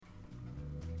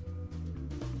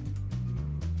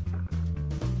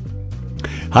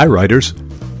Hi, writers.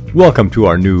 Welcome to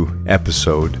our new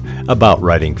episode about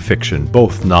writing fiction,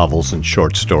 both novels and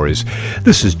short stories.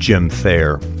 This is Jim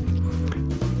Thayer.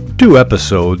 2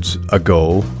 episodes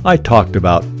ago, I talked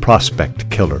about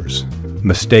prospect killers,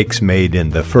 mistakes made in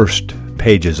the first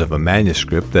pages of a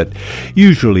manuscript that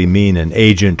usually mean an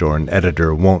agent or an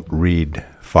editor won't read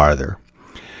farther.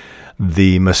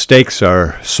 The mistakes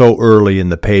are so early in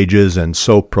the pages and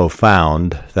so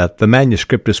profound that the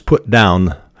manuscript is put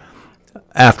down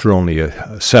after only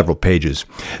several pages.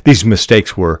 These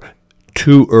mistakes were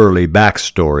too early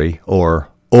backstory or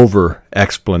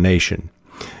over-explanation.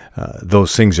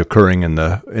 Those things occurring in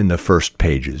the first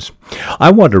pages.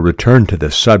 I want to return to the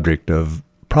subject of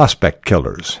prospect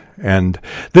killers, and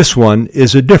this one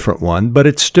is a different one, but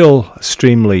it's still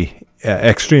extremely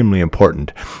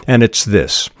important, and it's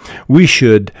this. We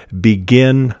should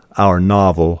begin our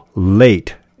novel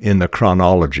late in the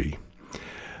chronology.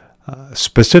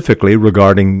 Specifically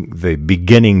regarding the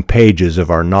beginning pages of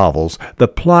our novels, the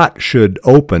plot should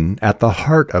open at the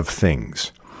heart of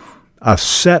things. A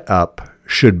setup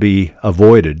should be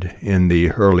avoided in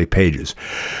the early pages.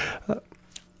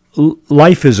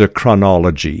 Life is a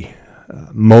chronology.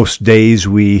 Most days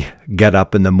we get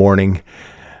up in the morning,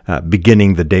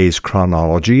 beginning the day's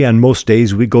chronology, and most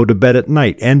days we go to bed at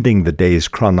night, ending the day's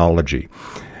chronology.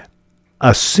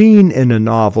 A scene in a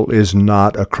novel is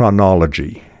not a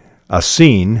chronology. A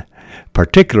scene,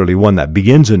 particularly one that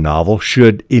begins a novel,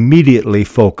 should immediately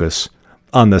focus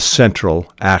on the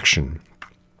central action.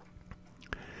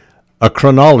 A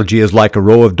chronology is like a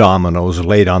row of dominoes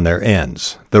laid on their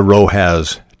ends. The row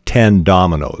has 10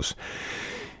 dominoes.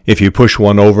 If you push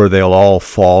one over, they'll all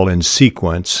fall in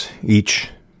sequence, each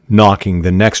knocking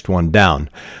the next one down.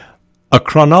 A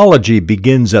chronology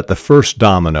begins at the first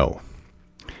domino.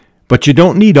 But you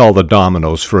don't need all the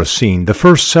dominoes for a scene. The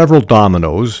first several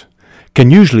dominoes can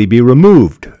usually be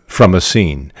removed from a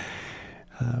scene.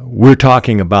 We're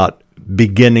talking about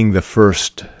beginning the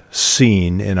first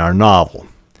scene in our novel.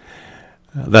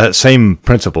 That same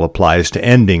principle applies to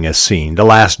ending a scene. The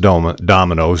last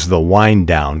dominoes, the wind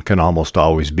down, can almost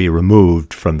always be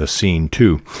removed from the scene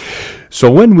too. So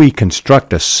when we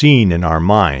construct a scene in our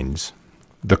minds,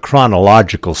 the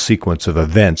chronological sequence of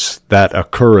events that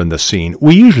occur in the scene,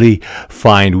 we usually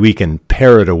find we can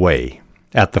pare it away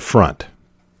at the front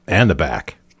and the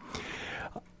back.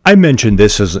 I mentioned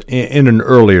this in an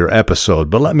earlier episode,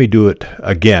 but let me do it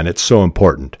again. It's so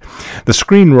important. The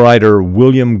screenwriter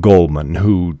William Goldman,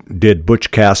 who did Butch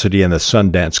Cassidy and the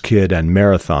Sundance Kid and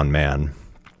Marathon Man,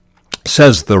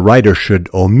 says the writer should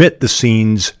omit the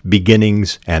scene's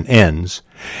beginnings and ends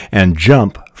and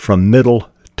jump from middle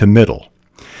to middle.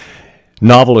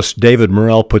 Novelist David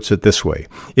Morrell puts it this way: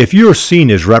 if your scene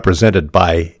is represented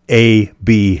by A,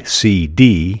 B, C,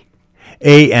 D,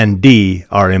 A and D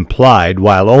are implied,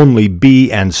 while only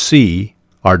B and C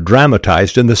are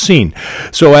dramatized in the scene.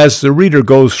 So as the reader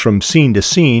goes from scene to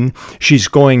scene, she's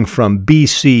going from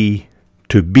BC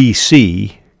to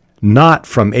BC, not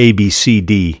from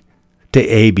ABCD to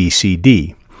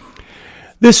ABCD.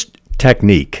 This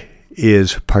technique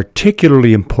is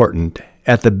particularly important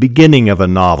at the beginning of a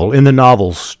novel, in the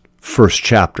novel's first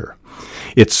chapter.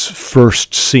 Its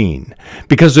first scene.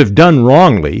 Because if done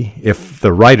wrongly, if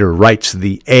the writer writes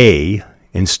the A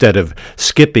instead of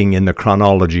skipping in the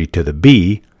chronology to the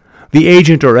B, the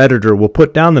agent or editor will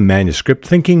put down the manuscript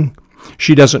thinking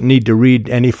she doesn't need to read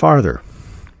any farther.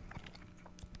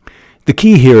 The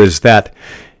key here is that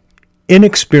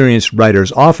inexperienced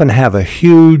writers often have a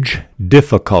huge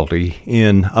difficulty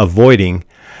in avoiding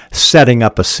setting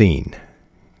up a scene.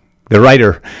 The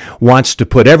writer wants to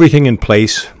put everything in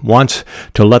place, wants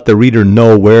to let the reader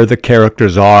know where the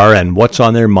characters are and what's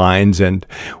on their minds and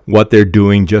what they're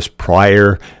doing just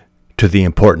prior to the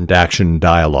important action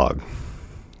dialogue.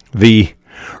 The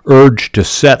urge to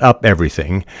set up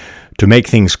everything, to make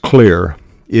things clear,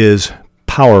 is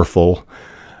powerful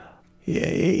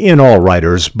in all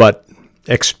writers, but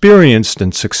experienced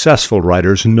and successful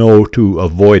writers know to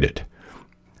avoid it.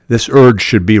 This urge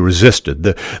should be resisted.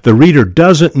 The reader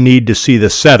doesn't need to see the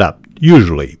setup,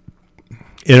 usually.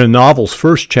 In a novel's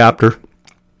first chapter,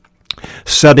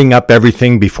 setting up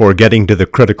everything before getting to the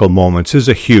critical moments is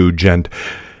a huge and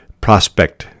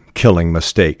prospect-killing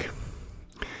mistake.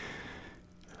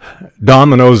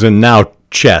 Dominoes and now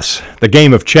chess. The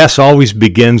game of chess always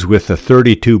begins with the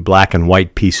 32 black and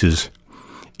white pieces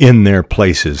in their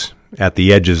places at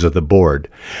the edges of the board.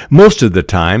 Most of the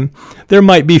time, there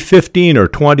might be 15 or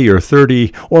 20 or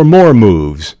 30 or more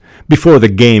moves before the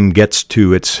game gets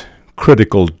to its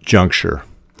critical juncture.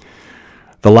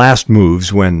 The last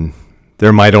moves when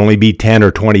there might only be 10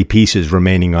 or 20 pieces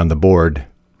remaining on the board.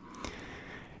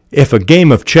 If a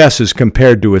game of chess is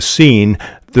compared to a scene,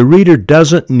 the reader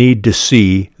doesn't need to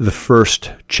see the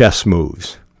first chess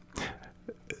moves.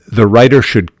 The writer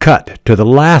should cut to the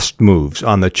last moves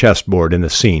on the chessboard in the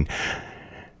scene.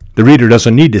 The reader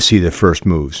doesn't need to see the first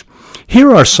moves.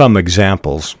 Here are some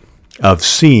examples of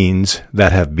scenes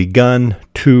that have begun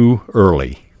too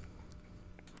early.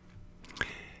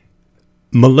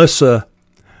 Melissa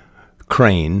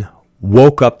Crane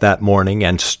woke up that morning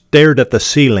and stared at the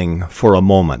ceiling for a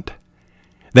moment.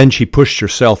 Then she pushed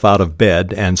herself out of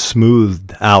bed and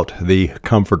smoothed out the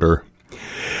comforter.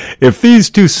 If these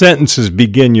two sentences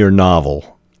begin your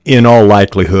novel, in all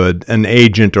likelihood, an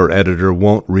agent or editor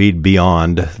won't read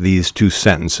beyond these two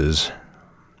sentences,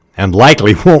 and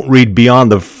likely won't read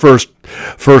beyond the first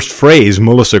phrase,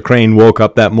 Melissa Crane woke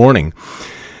up that morning.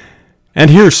 And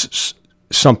here's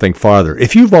something farther.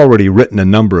 If you've already written a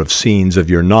number of scenes of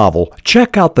your novel,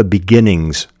 check out the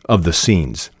beginnings of the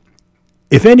scenes.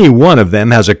 If any one of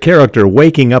them has a character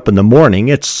waking up in the morning,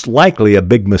 it's likely a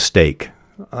big mistake.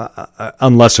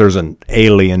 Unless there's an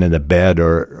alien in the bed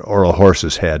or a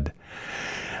horse's head.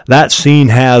 That scene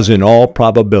has, in all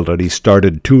probability,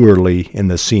 started too early in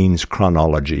the scene's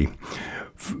chronology.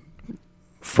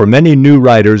 For many new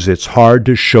writers, it's hard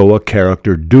to show a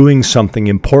character doing something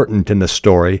important in the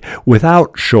story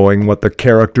without showing what the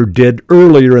character did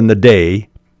earlier in the day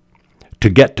to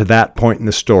get to that point in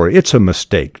the story. It's a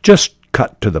mistake. Just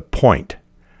cut to the point.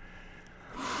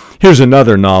 Here's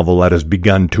another novel that has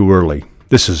begun too early.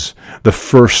 This is the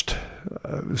first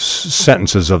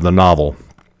sentences of the novel.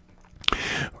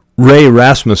 Ray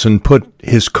Rasmussen put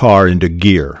his car into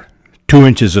gear. 2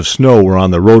 inches of snow were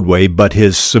on the roadway, but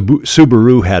his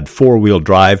Subaru had four-wheel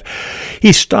drive.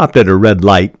 He stopped at a red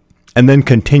light and then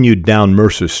continued down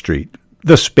Mercer Street,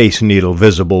 the Space Needle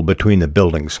visible between the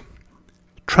buildings.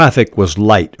 Traffic was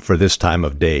light for this time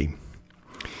of day.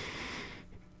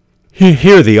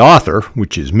 Here the author,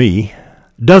 which is me,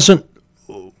 doesn't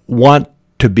want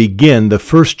to begin the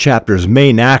first chapter's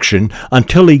main action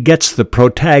until he gets the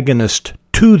protagonist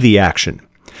to the action.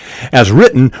 As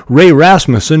written, Ray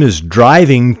Rasmussen is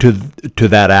driving to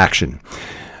that action.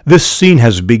 This scene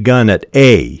has begun at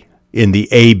A in the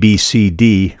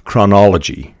ABCD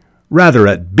chronology, rather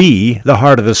at B, the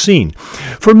heart of the scene.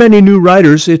 For many new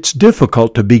writers, it's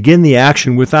difficult to begin the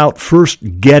action without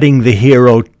first getting the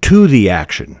hero to the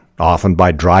action, often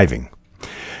by driving.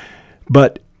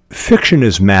 But fiction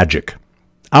is magic.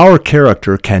 Our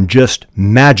character can just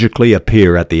magically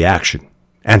appear at the action,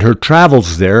 and her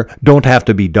travels there don't have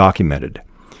to be documented.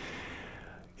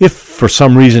 If for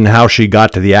some reason how she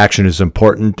got to the action is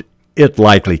important, it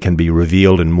likely can be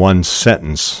revealed in one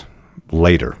sentence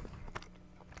later.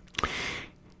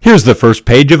 Here's the first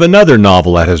page of another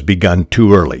novel that has begun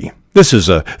too early. This is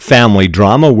a family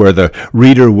drama where the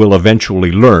reader will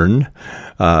eventually learn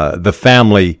the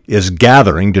family is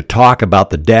gathering to talk about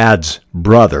the dad's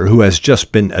brother who has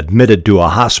just been admitted to a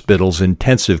hospital's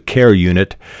intensive care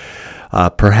unit,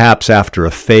 perhaps after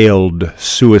a failed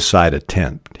suicide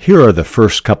attempt. Here are the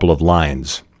first couple of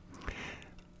lines.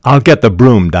 "I'll get the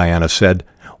broom," Diana said.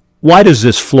 "Why does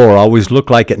this floor always look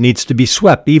like it needs to be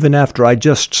swept even after I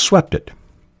just swept it?"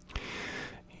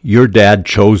 "Your dad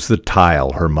chose the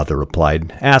tile," her mother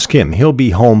replied. "Ask him. He'll be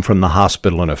home from the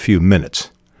hospital in a few minutes."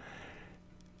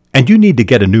 "And you need to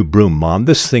get a new broom, Mom.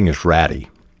 This thing is ratty."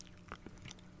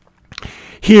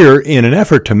 Here, in an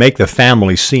effort to make the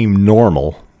family seem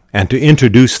normal and to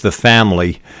introduce the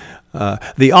family,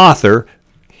 the author,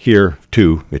 here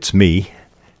too, it's me,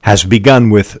 has begun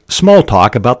with small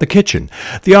talk about the kitchen.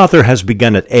 The author has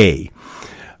begun at A.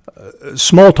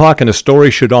 Small talk in a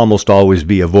story should almost always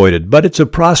be avoided, but it's a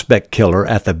prospect killer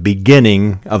at the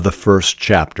beginning of the first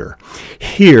chapter.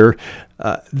 Here,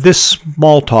 this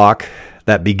small talk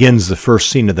that begins the first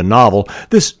scene of the novel,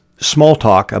 this small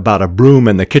talk about a broom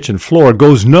and the kitchen floor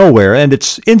goes nowhere, and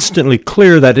it's instantly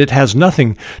clear that it has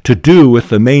nothing to do with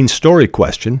the main story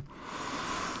question,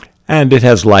 and it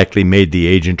has likely made the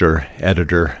agent or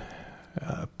editor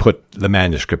put the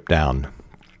manuscript down.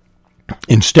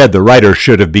 Instead, the writer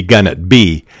should have begun at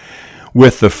B,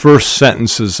 with the first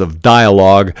sentences of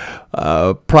dialogue,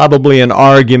 probably an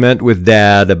argument with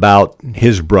Dad about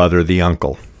his brother, the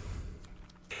uncle.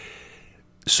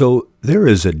 So there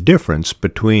is a difference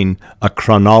between a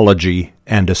chronology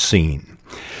and a scene.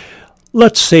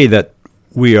 Let's say that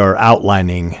we are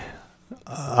outlining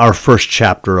our first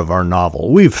chapter of our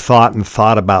novel. We've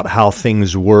thought about how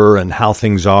things were and how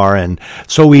things are, and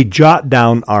so we jot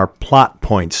down our plot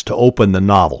points to open the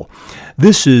novel.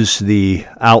 This is the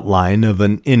outline of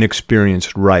an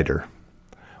inexperienced writer.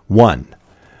 1.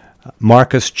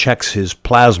 Marcus checks his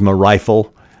plasma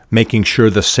rifle, making sure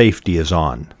the safety is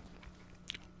on.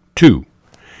 2.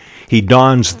 He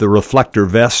dons the reflector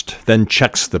vest, then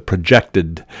checks the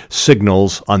projected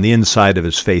signals on the inside of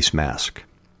his face mask.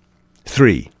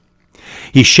 3.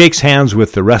 He shakes hands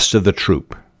with the rest of the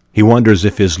troop. He wonders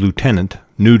if his lieutenant,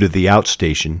 new to the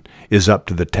outstation, is up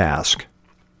to the task.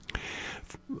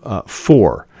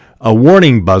 4. A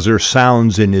warning buzzer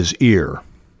sounds in his ear.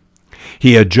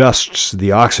 He adjusts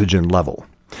the oxygen level.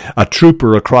 A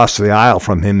trooper across the aisle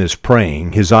from him is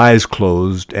praying, his eyes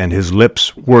closed and his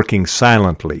lips working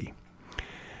silently.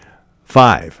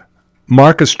 5.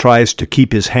 Marcus tries to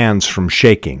keep his hands from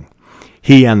shaking.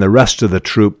 He and the rest of the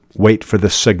troop wait for the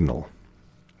signal.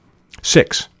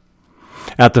 6.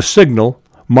 At the signal,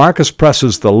 Marcus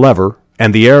presses the lever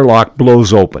and the airlock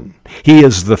blows open. He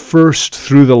is the first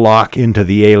through the lock into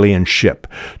the alien ship.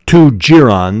 2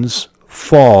 Girons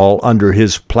fall under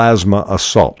his plasma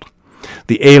assault.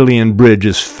 The alien bridge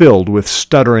is filled with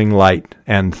stuttering light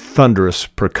and thunderous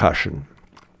percussion.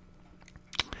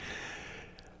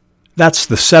 That's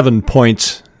the 7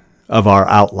 points of our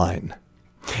outline.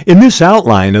 In this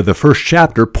outline of the first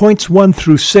chapter, points 1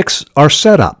 through 6 are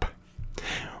set up.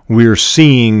 We're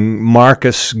seeing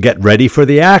Marcus get ready for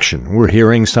the action. We're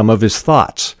hearing some of his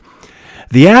thoughts.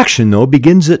 The action, though,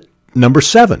 begins at number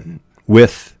 7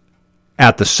 with,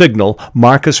 at the signal,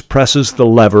 Marcus presses the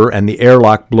lever and the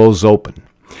airlock blows open.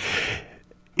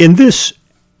 In this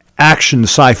action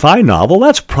sci-fi novel,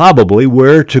 that's probably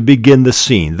where to begin the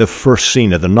scene, the first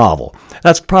scene of the novel.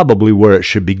 That's probably where it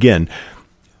should begin.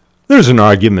 There's an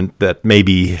argument that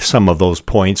maybe some of those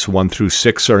points, 1 through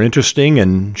 6, are interesting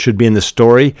and should be in the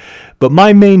story, but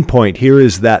my main point here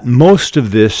is that most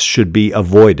of this should be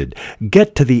avoided.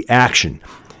 Get to the action.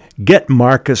 Get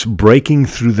Marcus breaking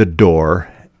through the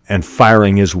door and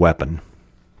firing his weapon.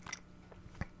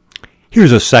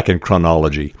 Here's a second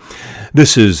chronology.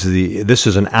 This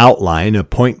is an outline, a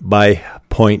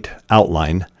point-by-point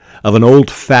outline of an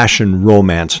old-fashioned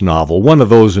romance novel, one of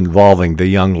those involving the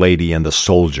young lady and the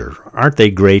soldier. Aren't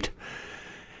they great?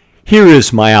 Here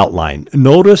is my outline.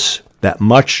 Notice that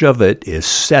much of it is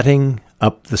setting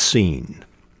up the scene.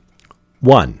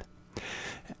 1.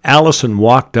 Allison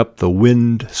walked up the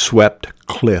wind-swept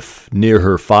cliff near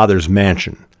her father's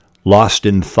mansion, lost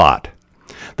in thought.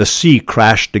 The sea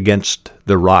crashed against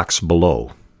the rocks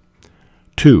below.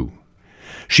 2.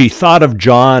 She thought of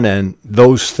John and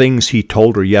those things he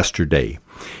told her yesterday.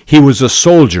 He was a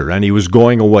soldier and he was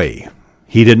going away.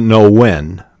 He didn't know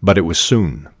when, but it was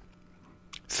soon.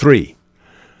 3.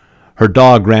 Her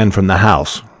dog ran from the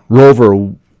house.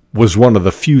 Rover was one of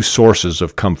the few sources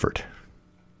of comfort.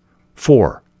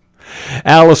 4.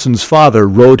 Allison's father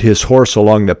rode his horse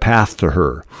along the path to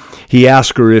her. He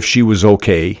asked her if she was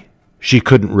okay. She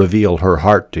couldn't reveal her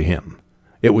heart to him.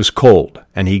 It was cold,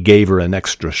 and he gave her an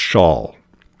extra shawl.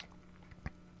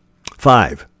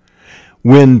 5.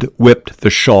 Wind whipped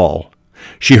the shawl.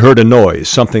 She heard a noise,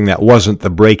 something that wasn't the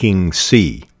breaking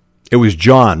sea. It was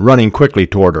John running quickly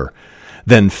toward her,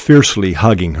 then fiercely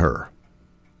hugging her.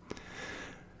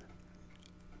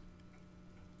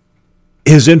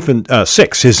 His infantry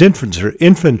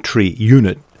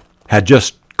unit had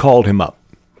just called him up.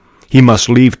 He must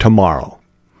leave tomorrow.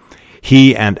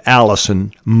 He and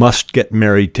Allison must get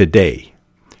married today.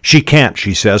 She can't,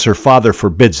 she says. Her father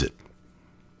forbids it.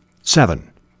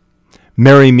 7.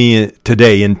 Marry me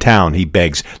today in town, he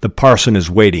begs. The parson is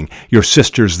waiting. Your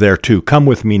sister's there too. Come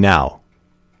with me now.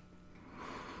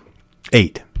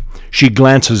 8. She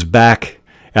glances back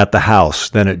at the house,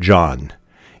 then at John.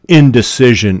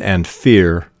 Indecision and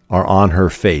fear are on her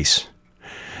face.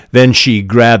 Then she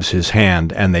grabs his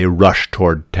hand and they rush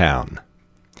toward town.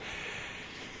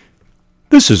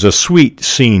 This is a sweet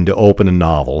scene to open a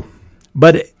novel,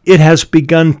 but it has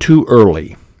begun too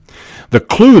early. The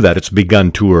clue that it's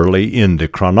begun too early in the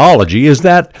chronology is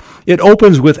that it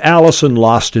opens with Allison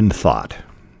lost in thought,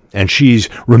 and she's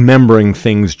remembering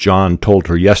things John told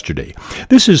her yesterday.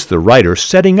 This is the writer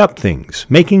setting up things,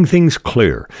 making things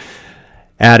clear,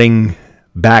 adding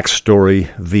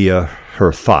backstory via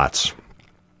her thoughts.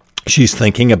 She's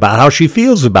thinking about how she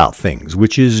feels about things,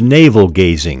 which is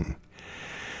navel-gazing.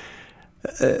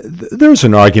 There's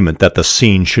an argument that the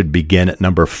scene should begin at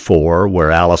number 4,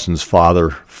 where Allison's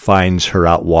father finds her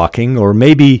out walking, or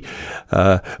maybe,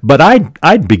 but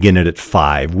I'd begin it at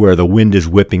 5, where the wind is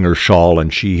whipping her shawl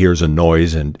and she hears a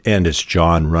noise and it's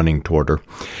John running toward her.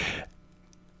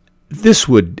 This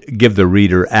would give the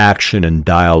reader action and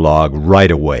dialogue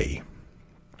right away.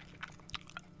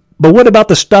 But what about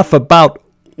the stuff about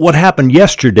what happened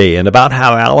yesterday and about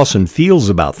how Allison feels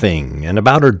about things and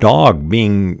about her dog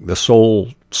being the sole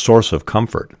source of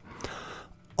comfort?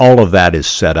 All of that is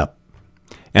set up.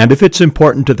 And if it's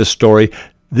important to the story,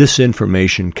 This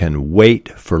information can wait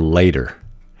for later.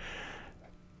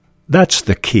 That's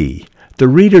the key. The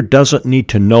reader doesn't need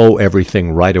to know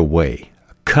everything right away.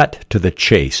 Cut to the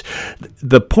chase.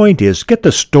 The point is, get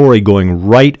the story going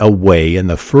right away in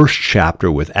the first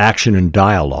chapter with action and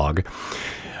dialogue,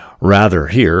 rather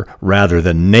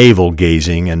than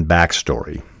navel-gazing and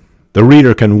backstory. The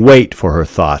reader can wait for her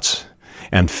thoughts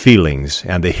and feelings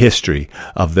and the history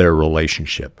of their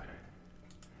relationship.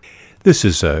 This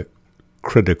is a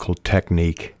critical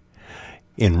technique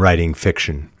in writing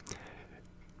fiction,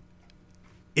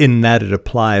 in that it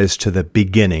applies to the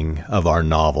beginning of our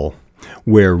novel,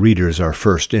 where readers are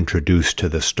first introduced to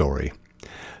the story.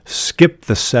 Skip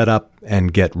the setup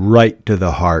and get right to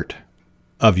the heart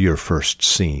of your first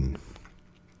scene.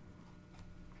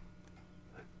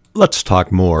 Let's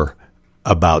talk more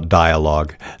about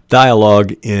dialogue.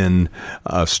 Dialogue in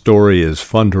a story is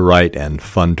fun to write and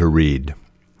fun to read.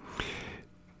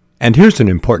 And here's an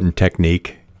important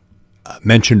technique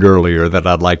mentioned earlier that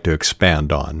I'd like to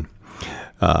expand on.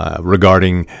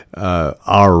 Regarding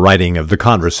our writing of the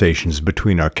conversations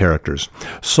between our characters.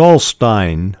 Saul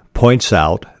Stein points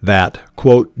out that,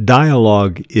 quote,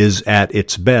 dialogue is at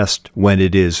its best when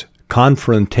it is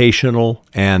confrontational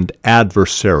and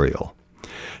adversarial.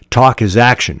 Talk is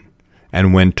action,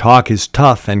 and when talk is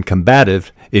tough and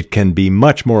combative, it can be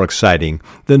much more exciting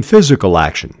than physical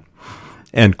action.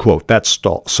 End quote. That's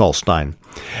Saul Stein.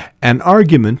 An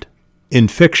argument in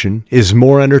fiction is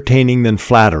more entertaining than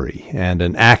flattery, and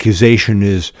an accusation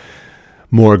is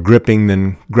more gripping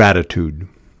than gratitude.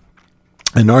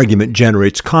 An argument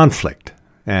generates conflict,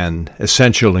 an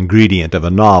essential ingredient of a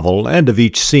novel and of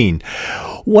each scene.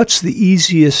 What's the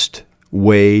easiest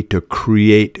way to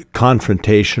create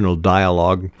confrontational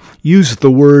dialogue? Use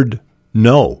the word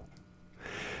no.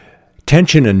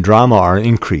 Tension and drama are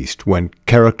increased when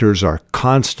characters are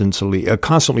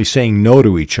constantly saying no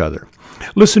to each other.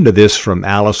 Listen to this from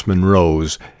Alice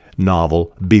Munro's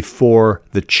novel Before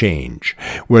the Change,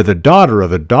 where the daughter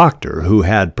of a doctor who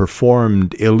had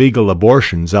performed illegal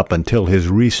abortions up until his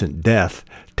recent death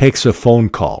takes a phone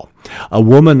call. A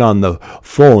woman on the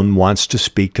phone wants to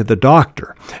speak to the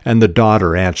doctor, and the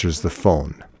daughter answers the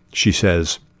phone. She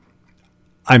says,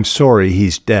 "I'm sorry,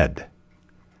 he's dead."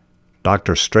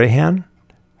 "Dr. Strahan?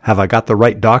 Have I got the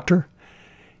right doctor?"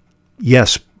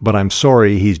 "Yes, but I'm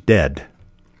sorry, he's dead."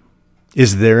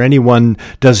 "Is there anyone,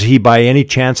 does he by any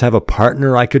chance have a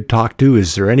partner I could talk to?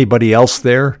 Is there anybody else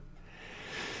there?"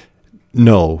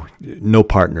 No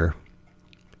partner."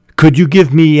 "Could you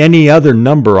give me any other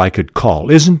number I could call?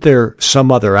 Isn't there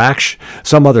some other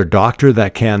doctor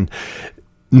that can?"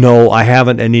 "No, I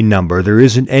haven't any number. There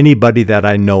isn't anybody that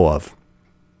I know of."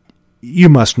 "You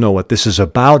must know what this is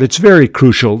about. It's very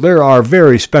crucial. There are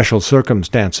very special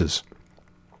circumstances."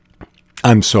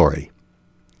 "I'm sorry."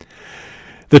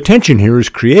 The tension here is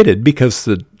created because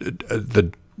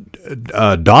the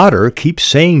daughter keeps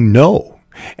saying no,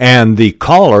 and the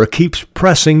caller keeps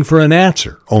pressing for an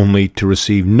answer, only to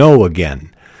receive no again.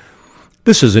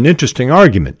 This is an interesting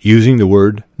argument, using the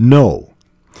word no.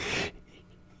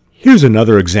 Here's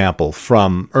another example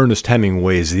from Ernest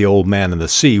Hemingway's The Old Man and the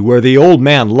Sea, where the old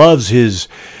man loves his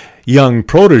young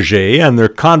protege, and their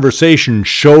conversation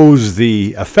shows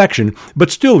the affection,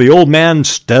 but still the old man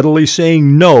steadily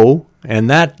saying no, and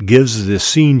that gives the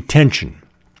scene tension.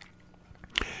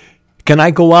 "Can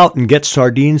I go out and get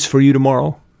sardines for you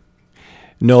tomorrow?"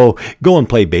 "No, go and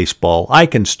play baseball. I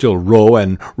can still row,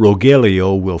 and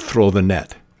Rogelio will throw the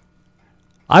net."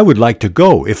 "I would like to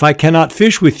go. If I cannot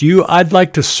fish with you, I'd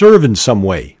like to serve in some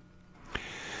way."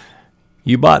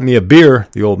 "You bought me a beer,"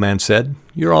 the old man said.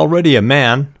 "You're already a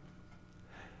man."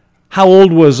 "How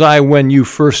old was I when you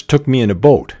first took me in a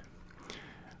boat?"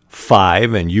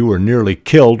 5, and you were nearly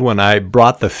killed when I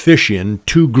brought the fish in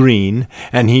too green,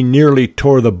 and he nearly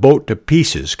tore the boat to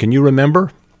pieces. Can you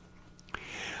remember?"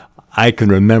 "I can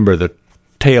remember the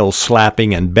tail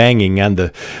slapping and banging and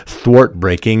the thwart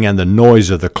breaking and the noise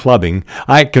of the clubbing.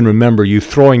 I can remember you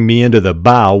throwing me into the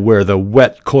bow where the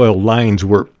wet coil lines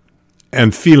were,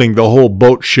 and feeling the whole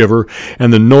boat shiver,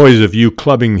 and the noise of you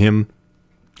clubbing him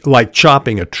like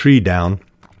chopping a tree down,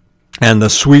 and the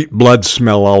sweet blood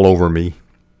smell all over me."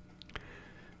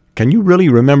 "Can you really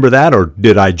remember that, or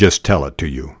did I just tell it to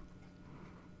you?"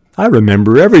 "I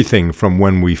remember everything from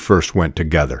when we first went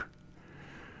together."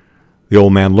 The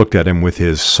old man looked at him with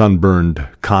his sunburned,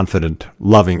 confident,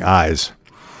 loving eyes.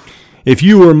 "If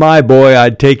you were my boy,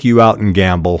 I'd take you out and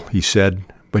gamble," he said.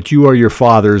 "But you are your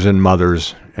father's and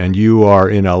mother's, and you are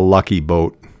in a lucky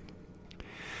boat."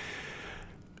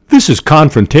 This is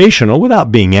confrontational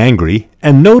without being angry,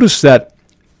 and notice that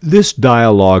This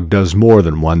dialogue does more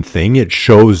than one thing. It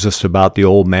shows us about the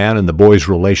old man and the boy's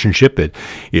relationship.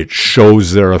 It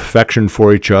shows their affection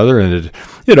for each other, and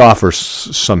it offers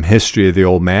some history of the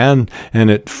old man, and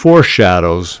it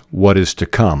foreshadows what is to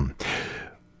come.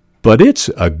 But it's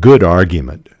a good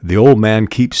argument. The old man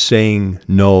keeps saying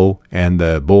no, and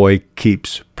the boy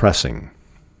keeps pressing.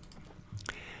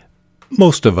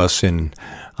 Most of us in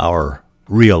our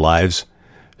real lives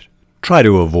try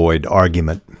to avoid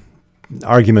argument.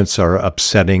 Arguments are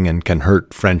upsetting and can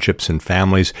hurt friendships and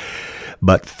families,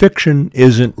 but fiction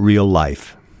isn't real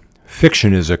life.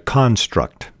 Fiction is a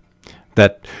construct.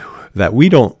 That we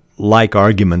don't like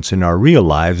arguments in our real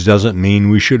lives doesn't mean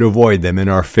we should avoid them in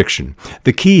our fiction.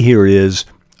 The key here is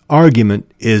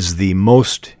argument is the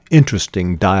most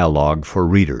interesting dialogue for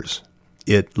readers.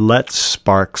 It lets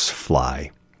sparks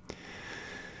fly.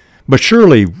 But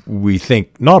surely we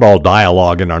think not all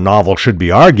dialogue in our novel should be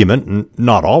argument,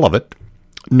 not all of it.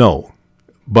 No,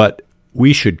 but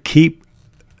we should keep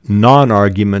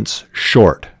non-arguments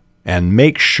short and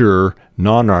make sure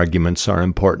non-arguments are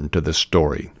important to the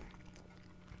story.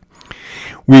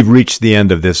 We've reached the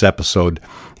end of this episode.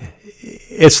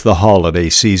 It's the holiday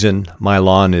season. My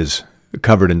lawn is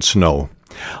covered in snow.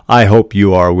 I hope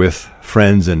you are with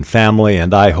friends and family,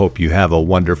 and I hope you have a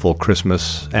wonderful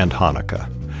Christmas and Hanukkah.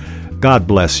 God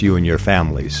bless you and your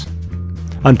families.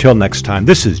 Until next time,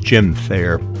 this is Jim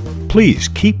Thayer. Please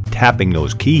keep tapping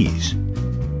those keys.